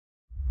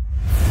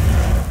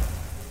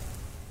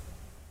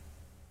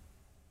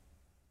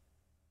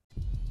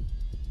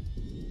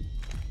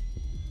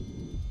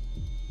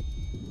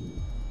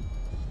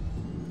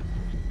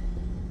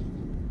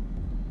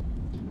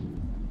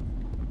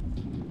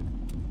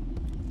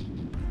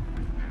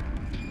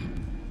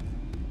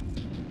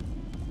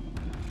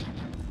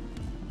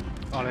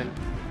All in.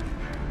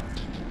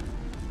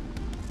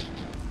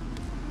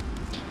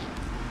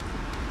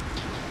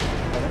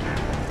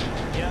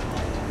 Yeah.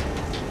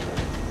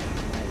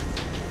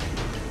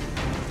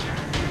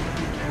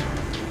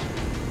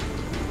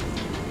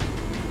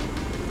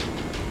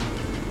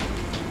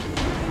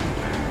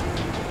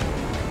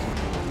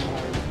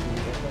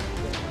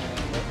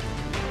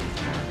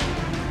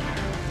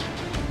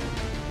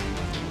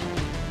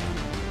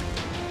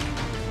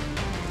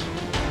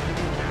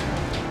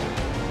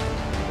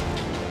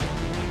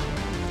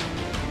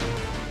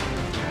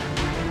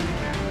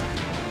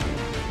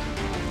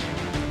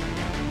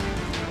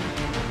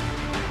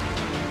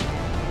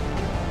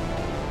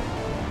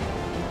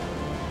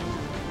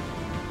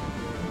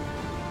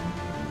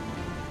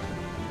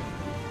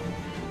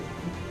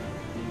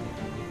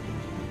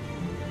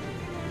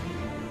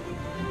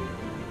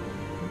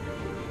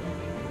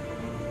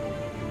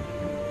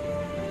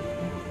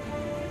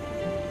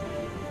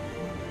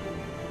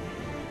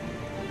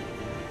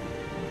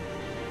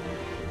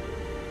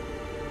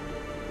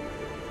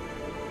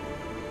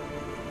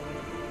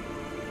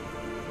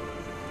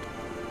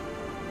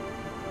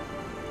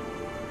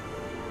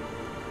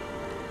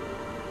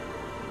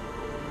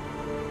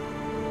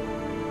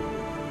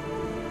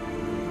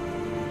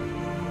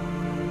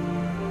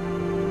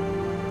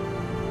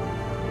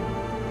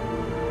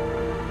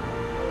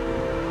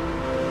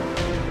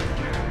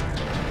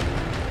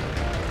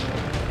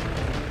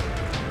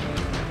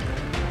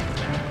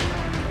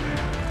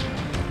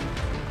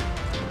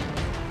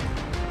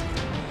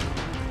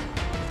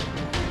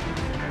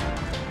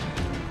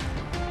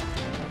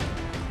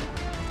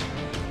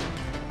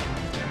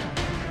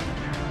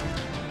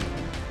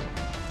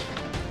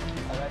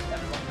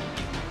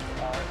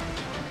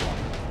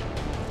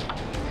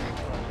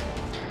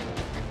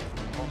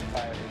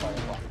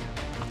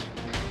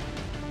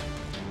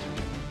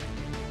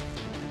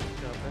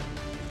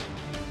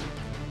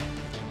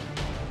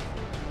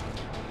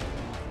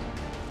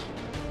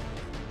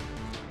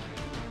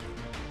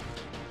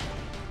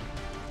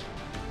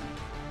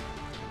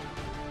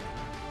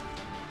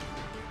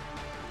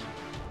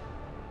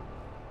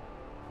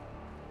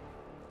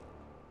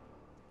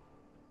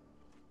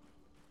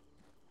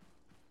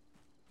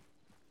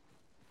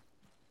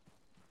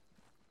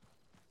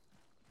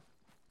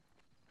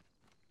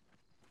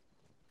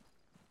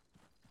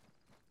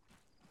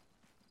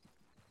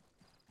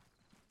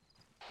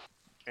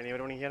 Can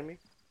everyone hear me?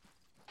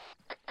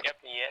 Yep.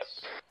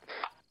 Yes.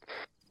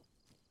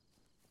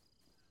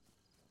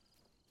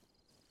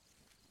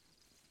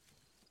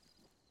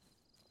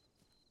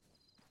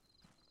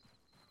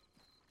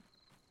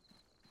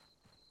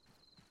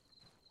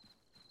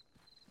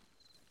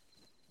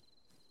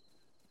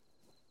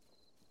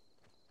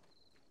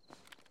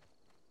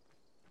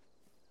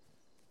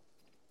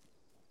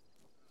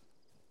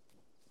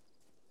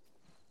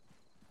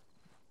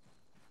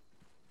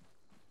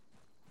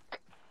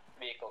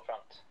 Vehicle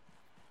front.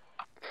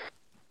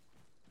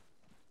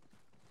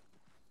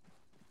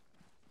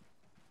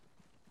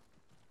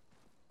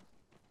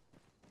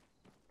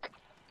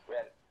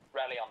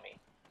 Rally on me.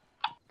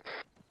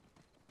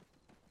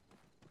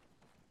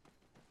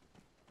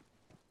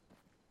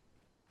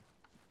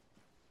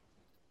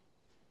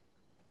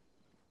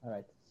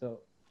 Alright, so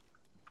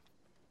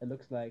it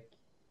looks like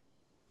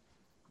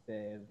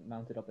they've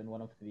mounted up in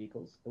one of the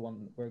vehicles, the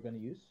one we're going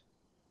to use,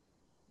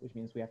 which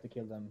means we have to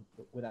kill them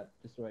without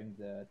destroying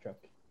the truck.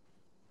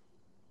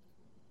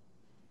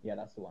 Yeah,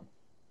 that's the one.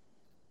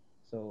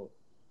 So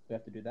we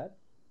have to do that,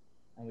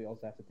 and we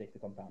also have to take the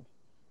compound.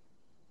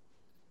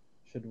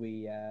 Should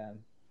we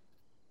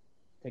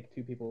take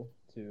 2 people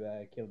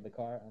to kill the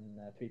car and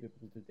 3 people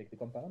to take the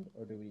compound,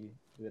 or do we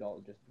do it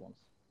all just once?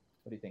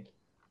 What do you think?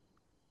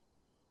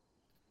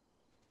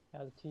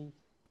 LT.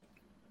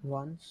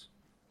 Once.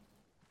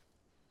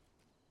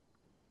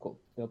 Cool.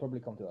 They'll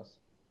probably come to us.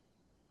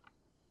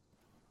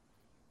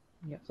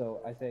 Yeah.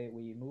 So I say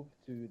we move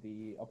to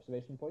the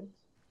observation point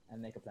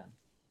and make a plan.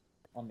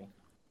 On me.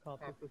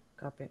 Copy.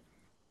 Copy.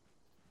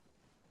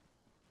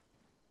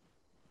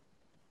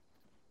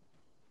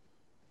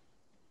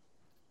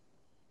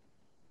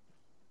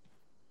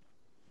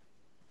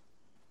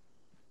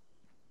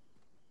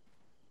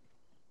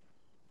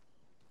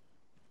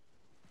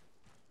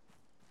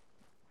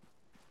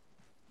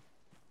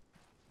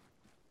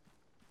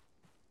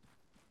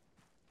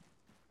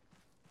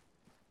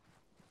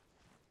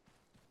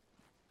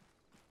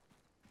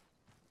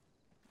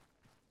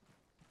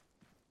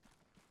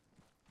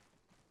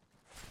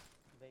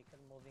 Vehicle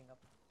moving up.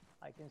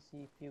 I can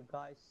see few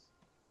guys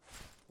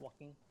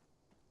walking.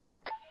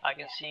 I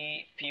can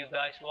see few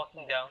guys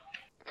walking down.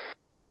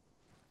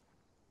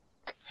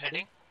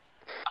 Heading?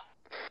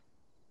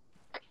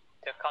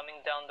 They're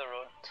coming down the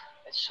road.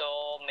 I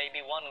saw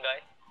maybe one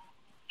guy.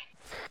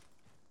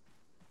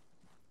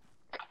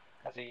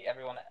 I see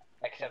everyone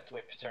except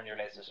Whip turn your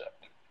lasers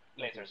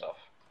off.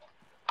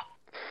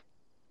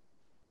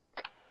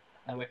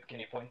 And Whip, can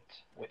you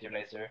point with your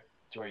laser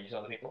to where you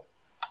saw the people?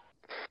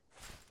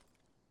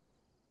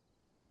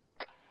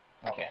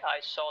 Okay. I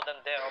saw them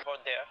there, over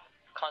there.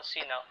 Can't see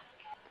now.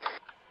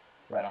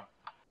 Right on.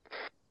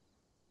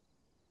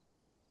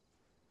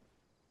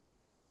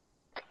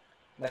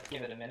 Let's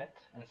give it a minute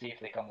and see if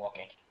they come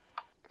walking.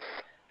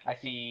 I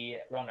see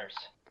runners.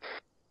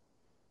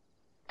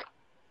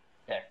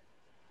 There.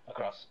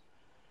 Across.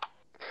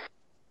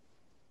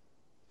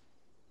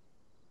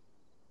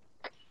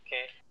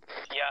 Okay.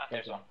 Yeah.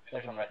 There's one.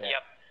 There's one right there.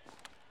 Yep.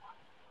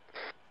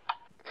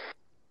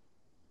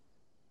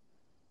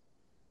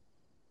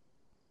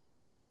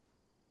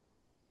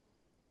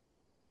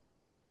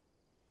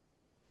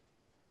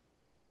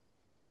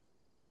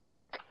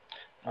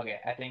 Okay,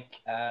 I think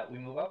we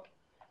move up,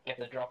 get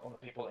the drop on the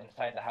people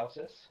inside the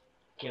houses,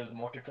 kill the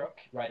mortar truck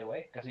right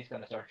away, because he's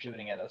gonna start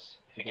shooting at us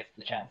if he gets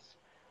the chance.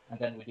 And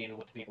then we deal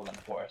with the people in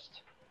the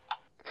forest.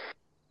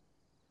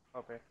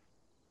 Okay.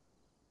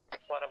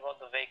 What about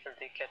the vehicle?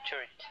 They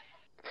capture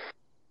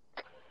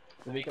it.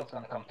 The vehicle's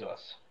gonna come to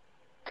us.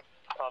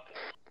 Copy.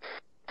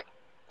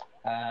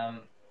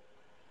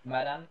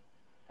 Madam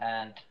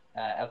and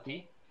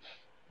LT,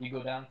 you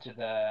go down to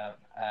the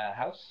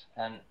house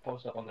and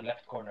post up on the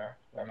left corner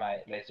where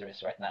my laser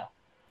is right now.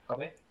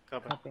 Copy?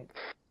 Copy. Copy.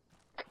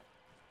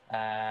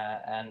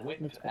 And Whip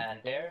Let's go.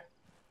 and Dare,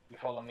 you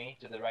follow me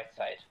to the right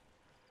side.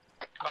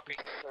 Copy.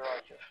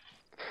 Roger.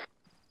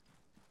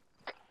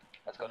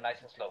 Let's go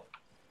nice and slow.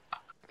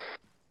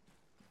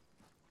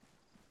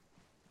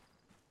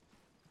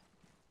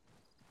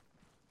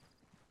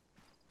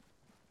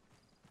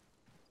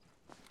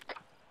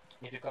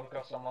 If you come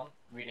across someone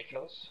really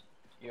close,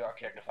 you are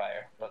clear to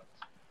fire, but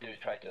do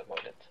try to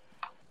avoid it.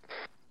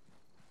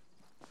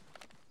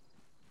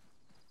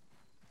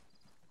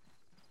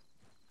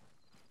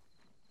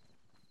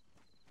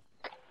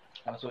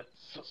 I'm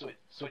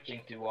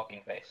switching to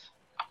walking phase.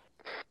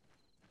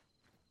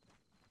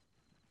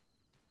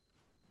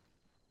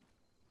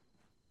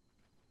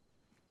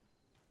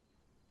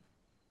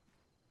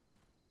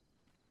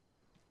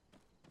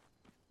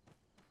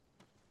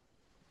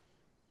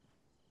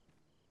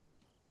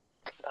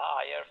 The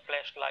higher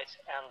flashlights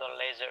and the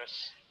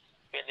lasers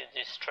really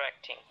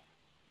distracting.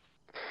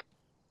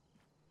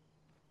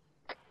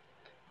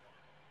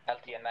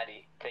 LT and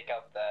Maddie, take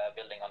out the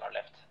building on our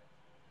left.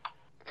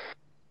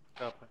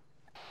 Copy.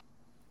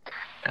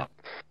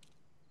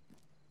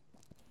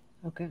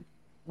 Okay.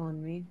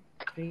 On me.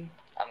 3,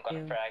 I'm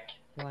gonna 2, frag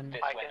 1.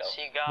 this I window. can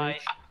see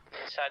guys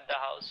inside the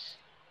house.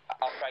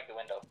 I'll frag the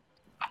window.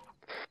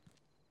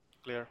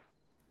 Clear.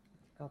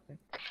 Copy.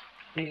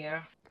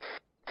 Clear.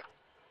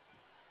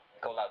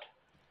 Go loud.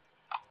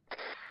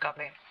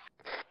 Copy.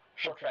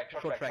 Short frag,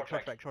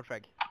 Short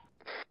frag.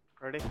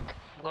 Ready?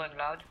 Going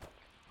loud.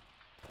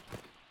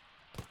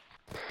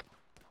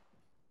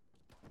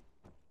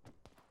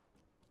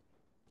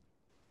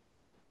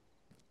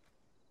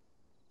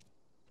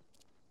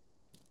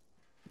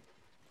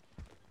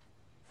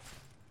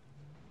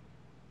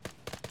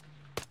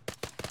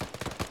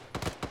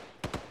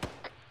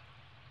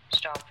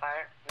 Stop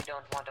fire. We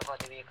don't want a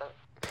body vehicle.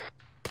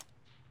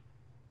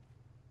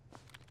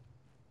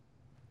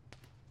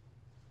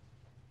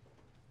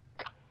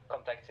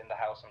 Contacts in the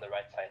house on the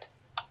right side.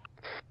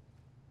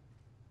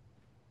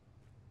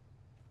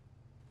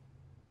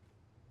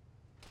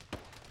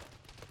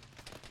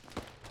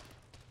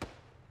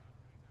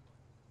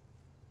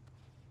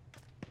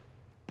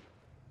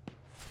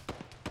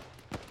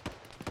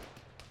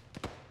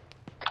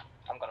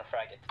 I'm gonna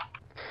frag it.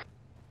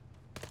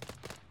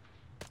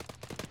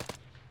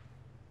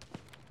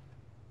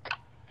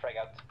 Frag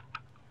out.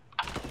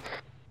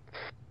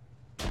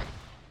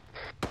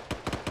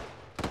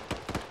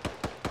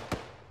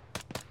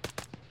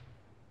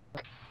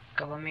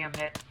 Cover me, I'm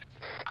hit.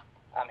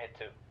 I'm hit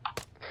too.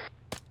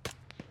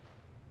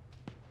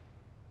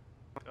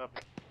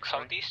 Copy.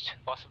 Southeast,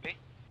 possibly.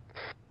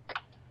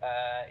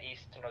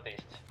 East,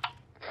 northeast.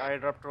 I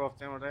dropped 2 of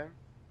them at a time.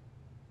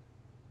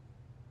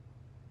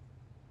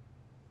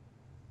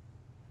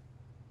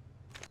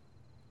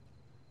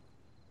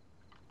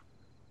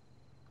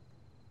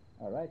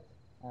 Alright.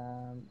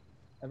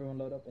 Everyone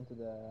load up into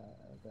the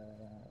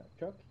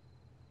truck.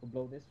 We'll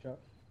blow this truck.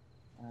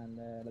 And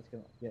let's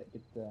get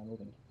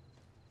moving.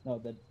 No,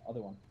 the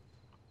other one.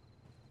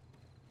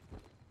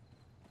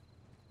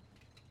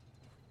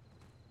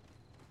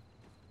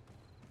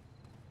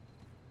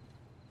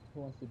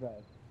 Who wants to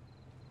drive?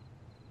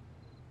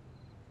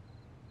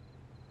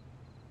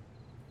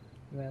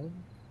 Well,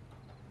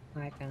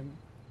 I can.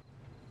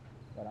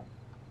 Right on.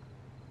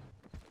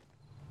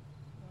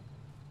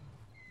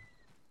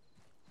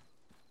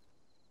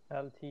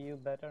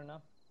 LTU better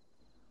now?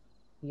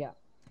 Yeah.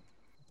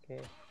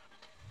 Okay.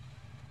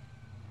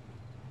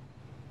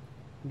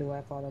 Do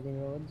I follow the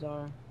roads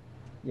or?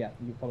 Yeah,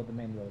 you follow the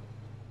main road.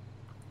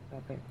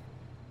 Okay.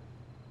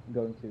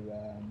 Going to,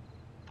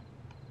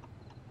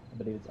 I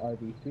believe it's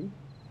RV3?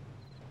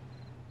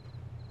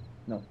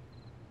 No,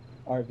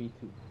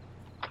 RV2.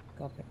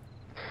 Copy.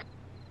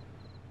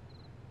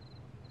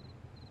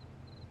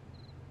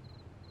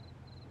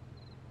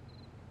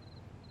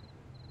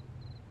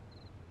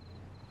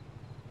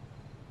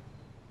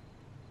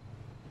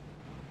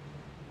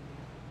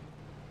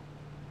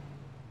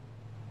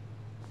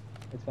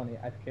 It's funny,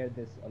 I've cleared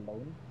this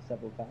alone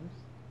several times,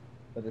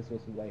 but this was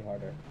way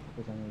harder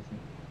for some reason.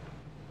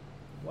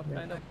 What Yeah.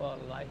 kind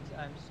of lights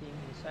I'm seeing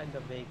inside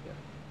the vehicle?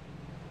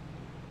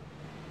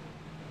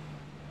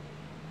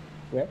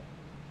 Where?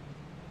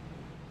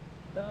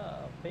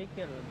 The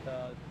vehicle,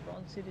 the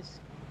front seat is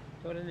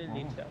totally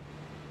lit Ah. up.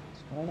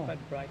 It's I don't know.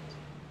 quite bright.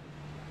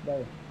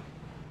 Very.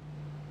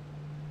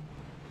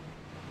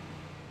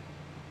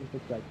 This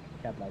looks like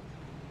cab lights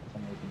for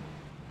some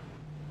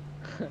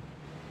reason.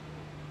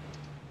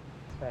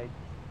 That's right.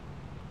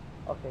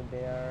 Okay,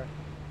 they are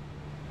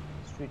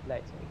street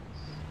lights, I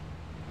guess.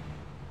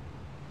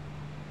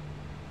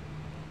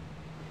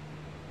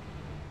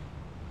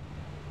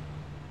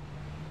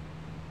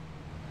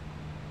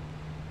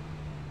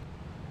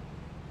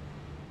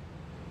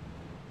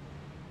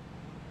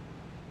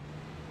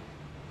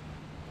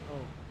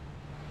 Oh,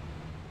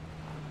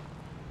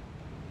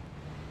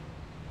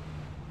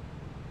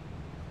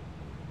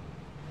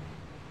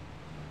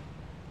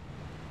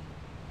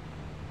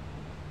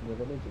 The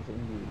village is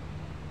in the...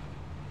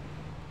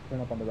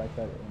 Turn up on the right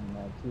side in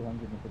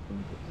 250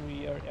 meters.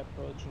 We are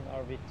approaching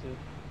RV2.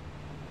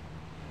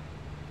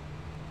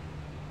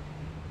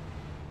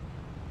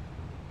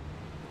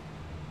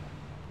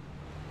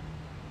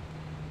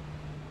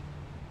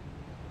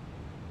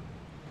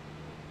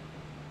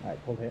 Alright,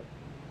 hold here.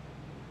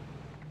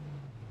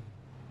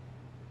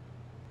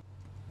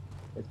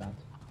 Dismount.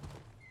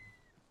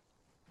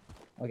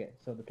 Okay,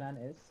 so the plan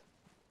is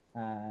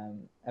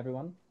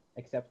everyone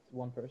except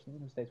one person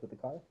who stays with the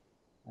car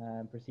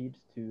proceed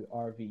to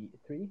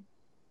RV3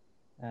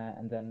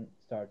 and then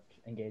start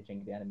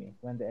engaging the enemy.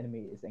 When the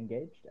enemy is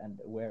engaged and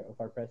aware of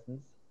our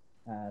presence,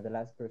 the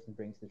last person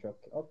brings the truck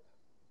up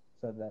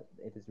so that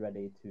it is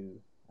ready to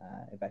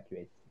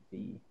evacuate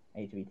the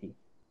HVT.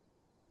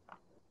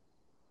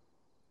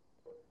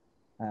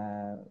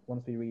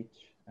 Once we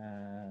reach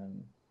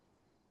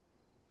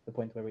the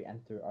point where we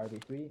enter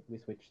RV3, we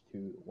switch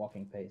to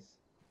walking pace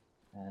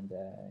and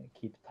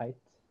keep tight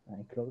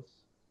and close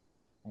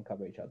and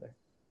cover each other.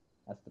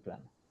 That's the plan.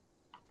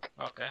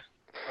 Okay.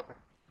 copy.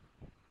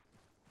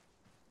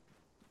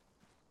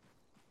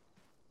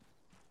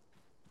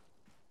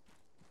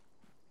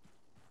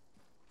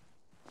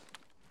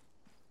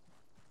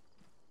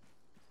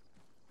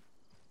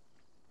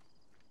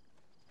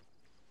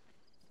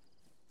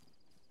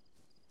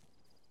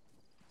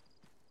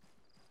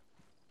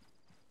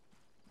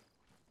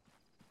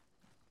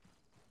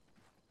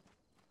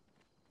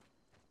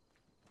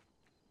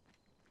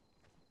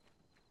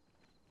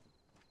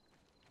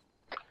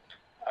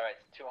 Alright,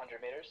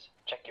 200 meters.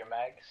 Check your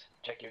mags,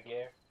 check your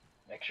gear,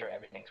 make sure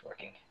everything's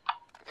working.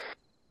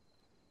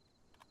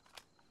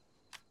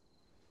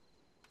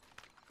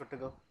 Good to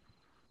go.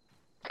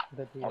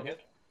 Good to All hear.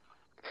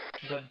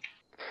 good?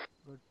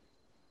 Good.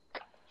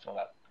 So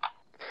that.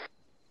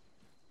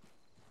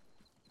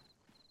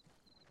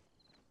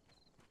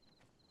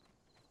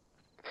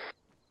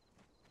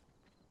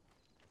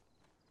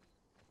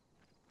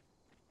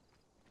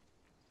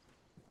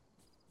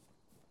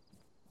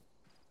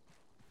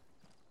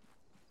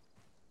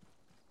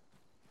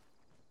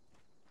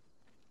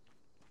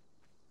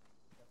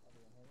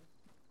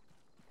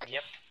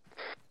 Yep.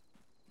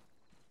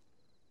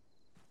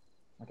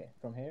 Okay,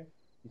 from here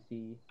you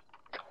see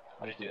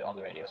I'll just do it on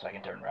the radio so I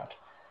can turn around.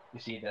 You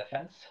see the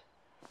fence?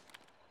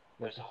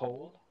 There's a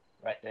hole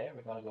right there.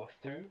 We're gonna go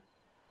through,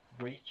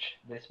 breach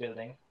this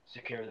building,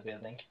 secure the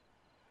building.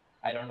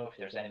 I don't know if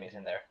there's enemies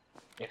in there.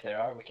 If there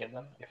are, we kill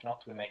them. If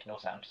not, we make no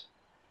sounds.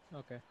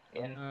 Okay.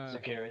 In,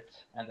 secure it,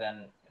 and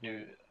then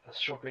do a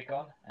short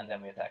recon, and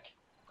then we attack.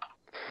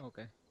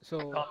 Okay.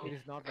 So Copy. it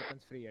is not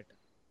weapons free yet.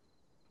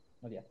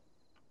 not yet,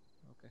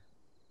 Okay.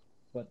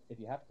 but if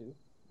you have to,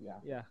 you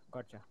have to. Yeah,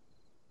 gotcha.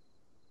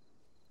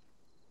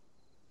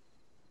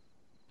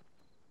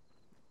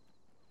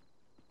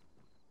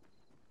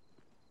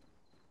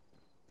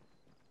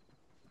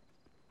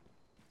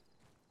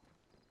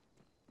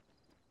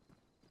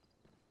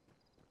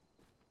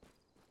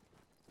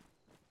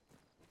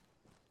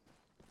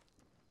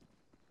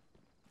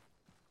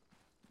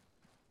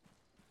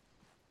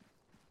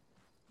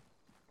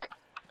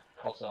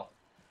 Also,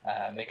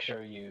 make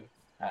sure you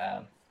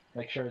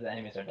make sure the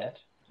enemies are dead.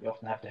 You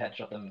often have to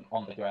headshot them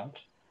on the ground,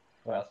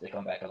 or else they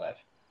come back alive.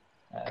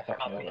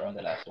 Fucked me over on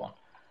the last one.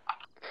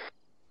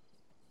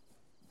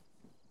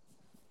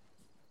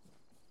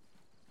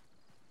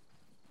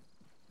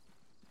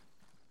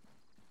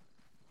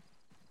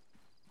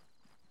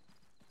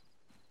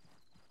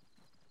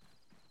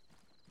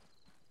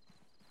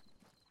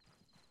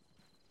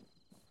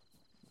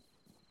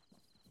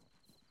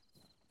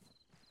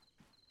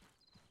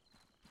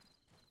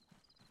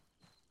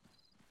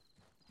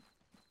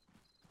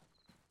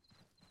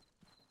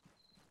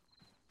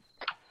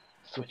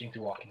 Switching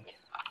to walking.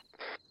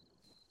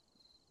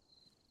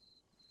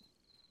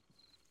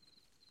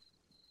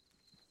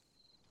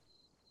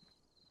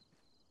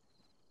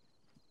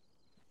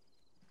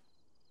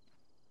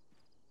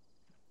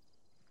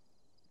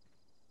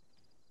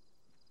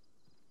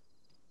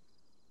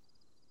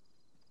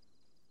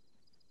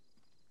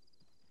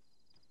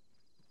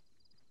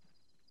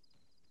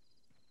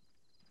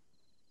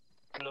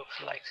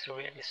 Looks like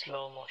really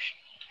slow motion.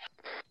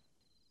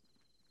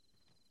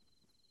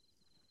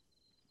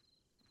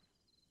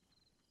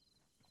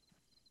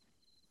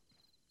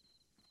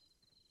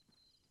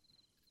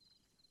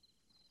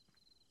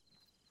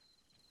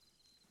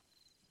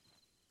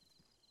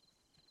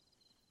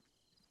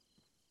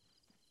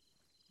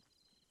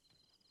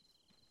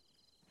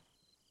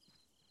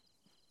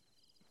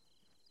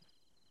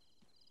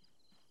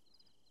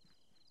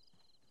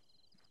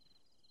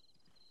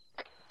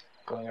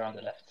 going around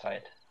the left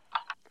side.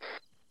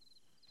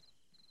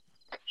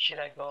 Should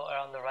I go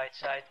around the right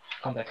side?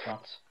 Contact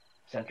front.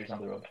 Sentries on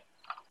the road.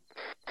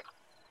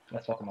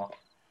 Let's fuck them up.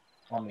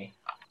 On me.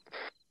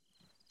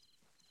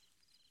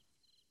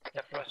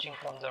 Approaching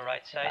from the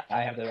right side.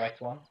 I have the right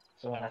one.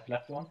 Someone has the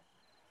left one.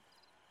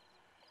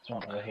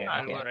 There's one over here.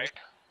 I'll Okay. go right.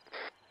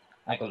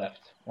 I go left.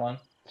 1,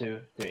 2,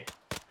 3.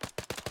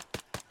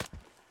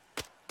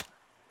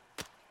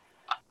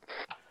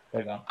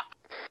 They're gone.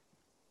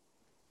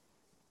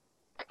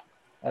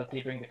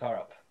 LT, bring the car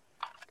up.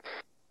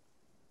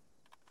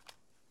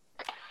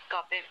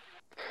 Copy.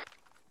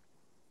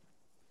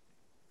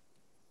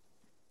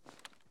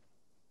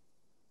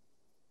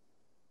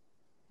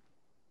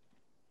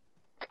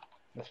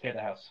 Let's clear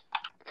the house.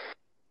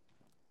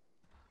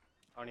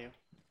 On you.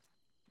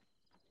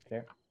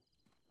 Clear.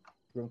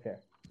 Room clear.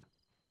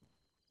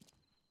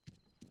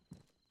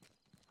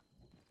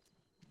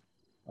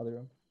 Other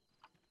room.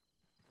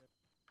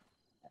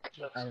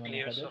 Looks Anyone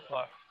clear inside so it?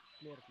 far.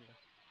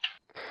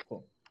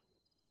 Cool.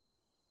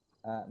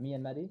 Me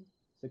and Maddie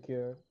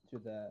secure to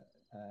the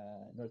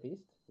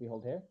northeast. We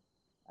hold here.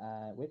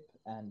 Whip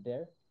and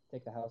Dare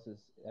take the houses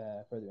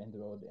further in the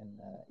road in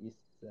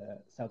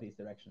southeast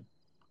direction.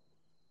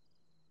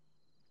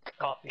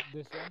 Copy.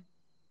 This one?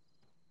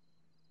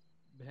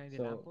 Behind the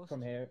So lamppost?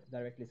 from here,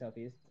 directly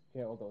southeast,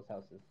 clear all those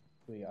houses.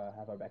 We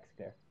have our backs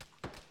clear.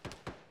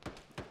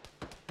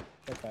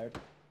 Get fired.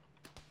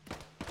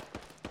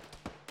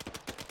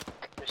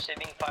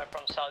 Receiving fire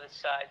from south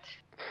side.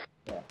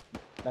 Yeah,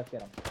 let's get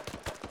them.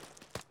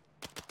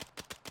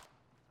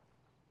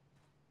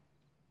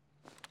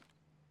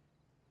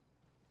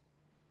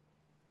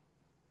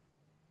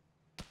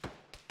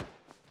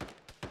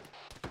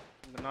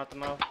 In the north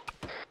now.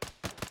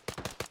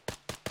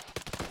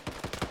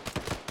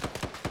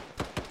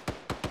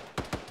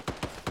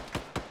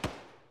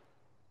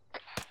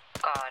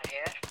 Car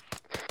here.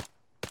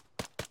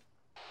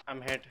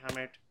 I'm hit. Where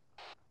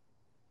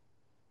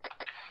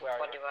are you?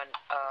 41.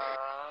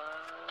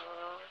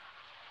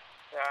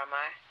 Where am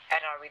I?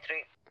 At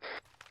RV3.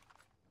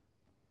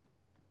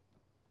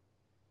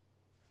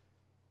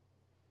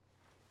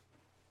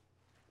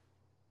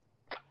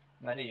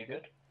 Maddie, you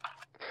good?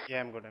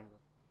 Yeah, I'm good.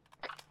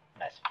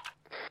 Nice.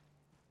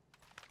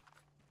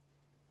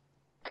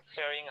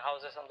 Clearing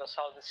houses on the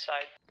south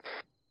side.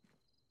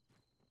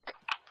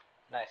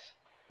 Nice.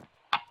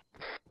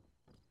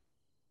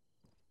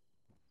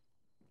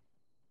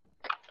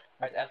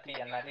 Right, LT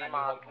and Maddie, you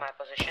Mark hold- my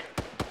position.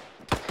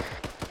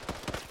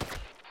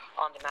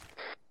 On the map.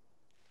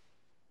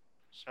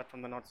 Shot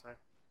from the north side.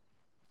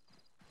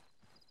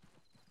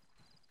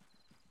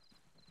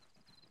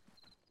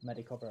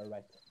 Maddie, cover our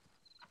right.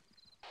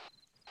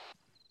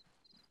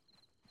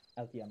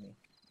 LT on me.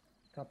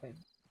 Copy.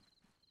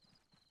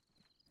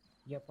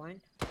 Your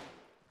point?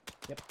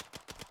 Yep.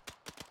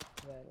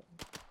 Well,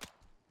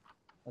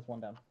 That's one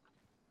down.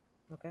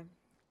 okay.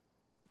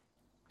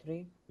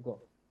 3, Go.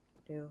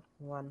 2,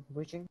 1.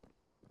 Breaching.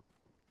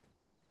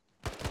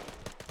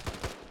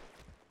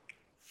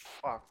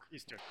 Fuck.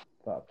 Eastern.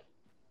 Fuck.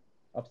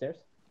 Upstairs?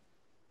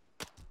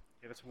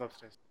 Yeah, that's from the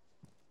upstairs.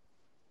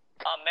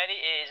 Mary,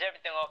 is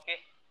everything okay?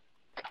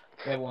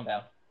 We have one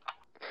down.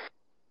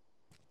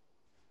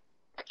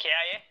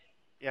 KIA?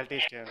 Yeah, LT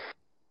is here.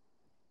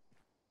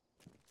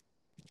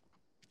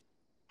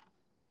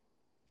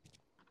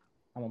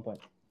 I'm on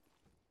point.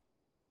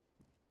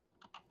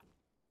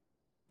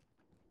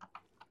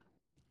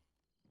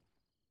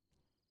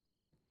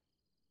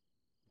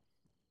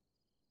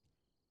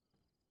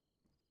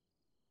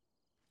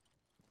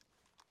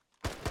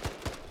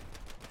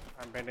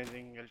 I'm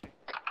bandaging LT.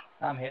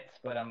 I'm hit,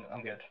 but I'm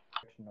good.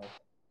 Direction north.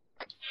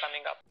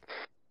 Coming up.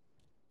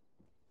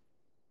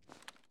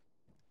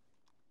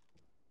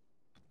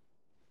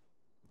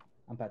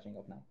 I'm patching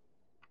up now.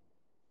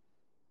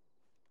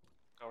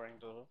 Covering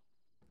the door.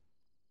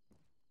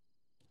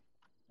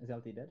 Is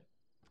LT dead?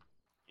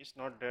 He's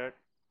not dead.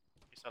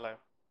 He's alive.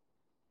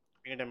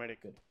 We need a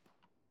medic. Good.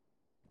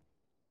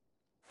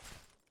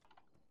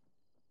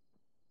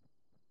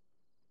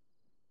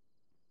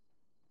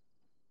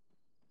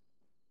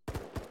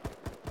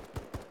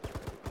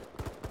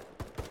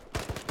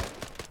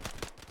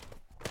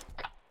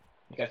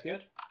 You guys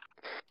good?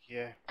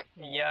 Yeah.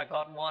 Yeah,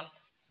 got one.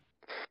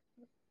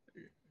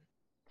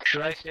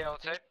 Should I stay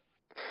outside?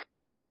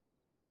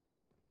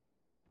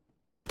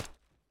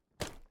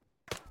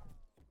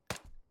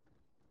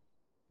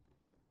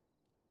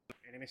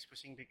 Enemies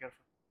pushing. Be careful.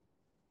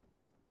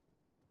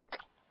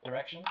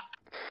 Direction?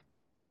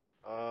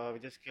 We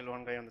just killed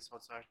one guy on the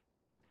south side.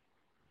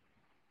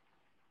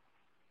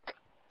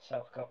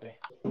 South, copy.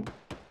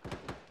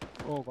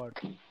 Oh god.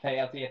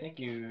 Hey, LT, I think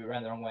you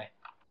ran the wrong way.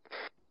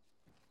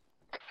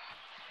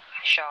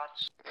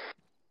 Shots.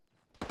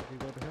 We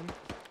go to him.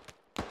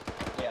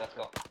 Yeah, let's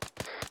go.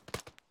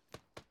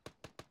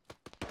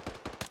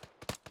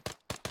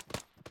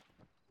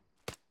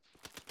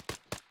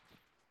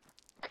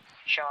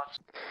 Shots.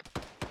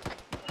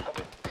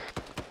 Copy.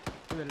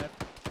 To the left.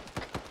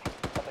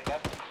 Copy,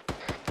 cap.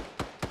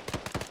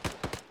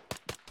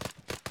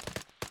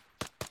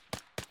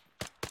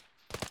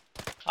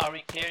 Are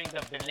we clearing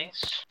the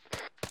buildings?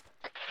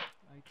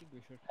 I think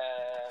we should.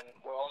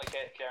 We're only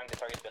clearing the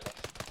target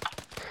buildings.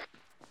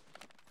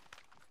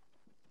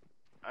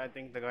 I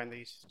think the guy in the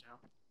east is down.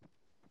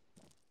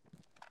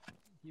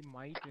 He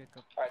might wake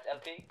up. Alright,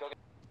 LP, go get...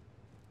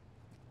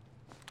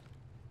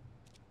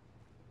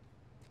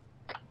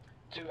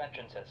 2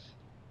 entrances.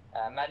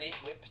 Maddie,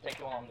 Whip, take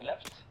the one on the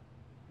left.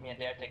 Me and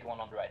Dare take the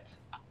one on the right.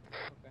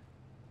 Okay.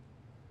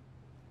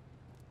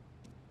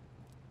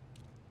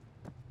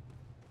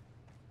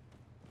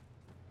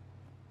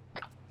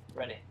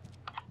 Ready.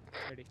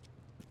 Ready.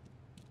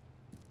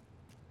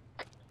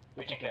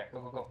 Reach and clear. Go,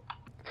 go, go.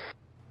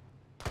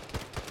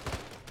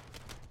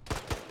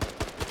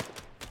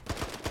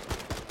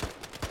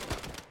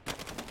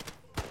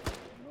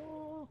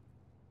 No.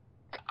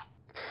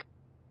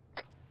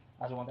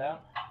 That's one down.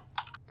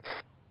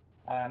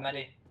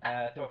 Maddie,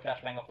 throw a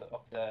flashbang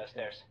up the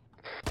stairs.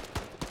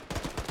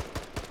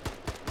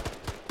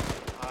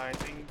 I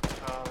think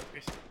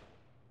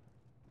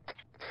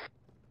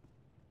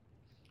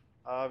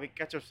we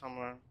catch up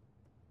somewhere.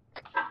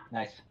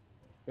 Nice.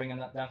 Bring him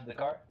down to the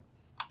car.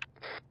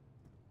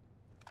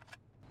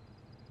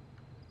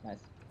 Nice.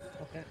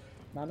 Okay.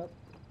 Mount up.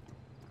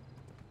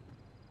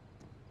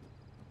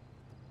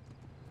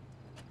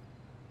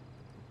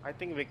 I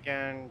think we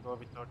can go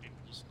without it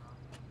just now.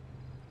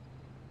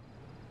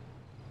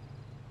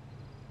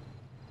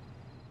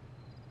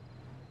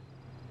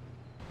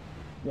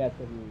 Yeah,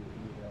 so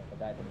you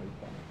died and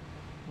respawn.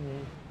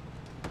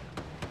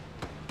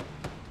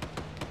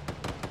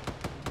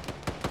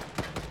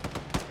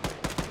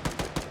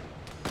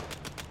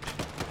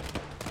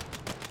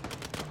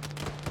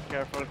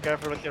 Careful,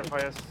 careful with your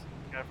fires.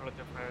 Careful with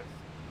your fires.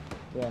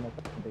 Yeah, no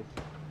problem, please.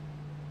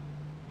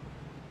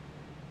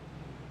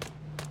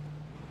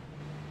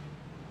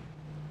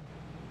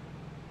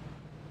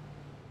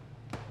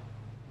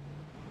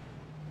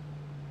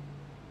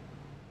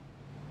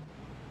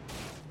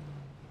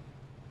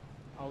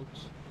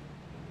 Ouch.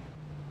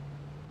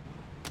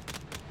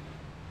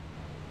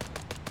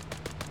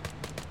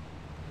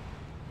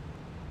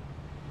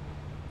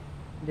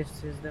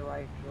 This is the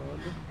right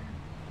road.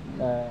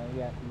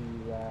 Yeah,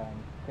 you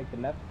take the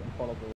left and follow the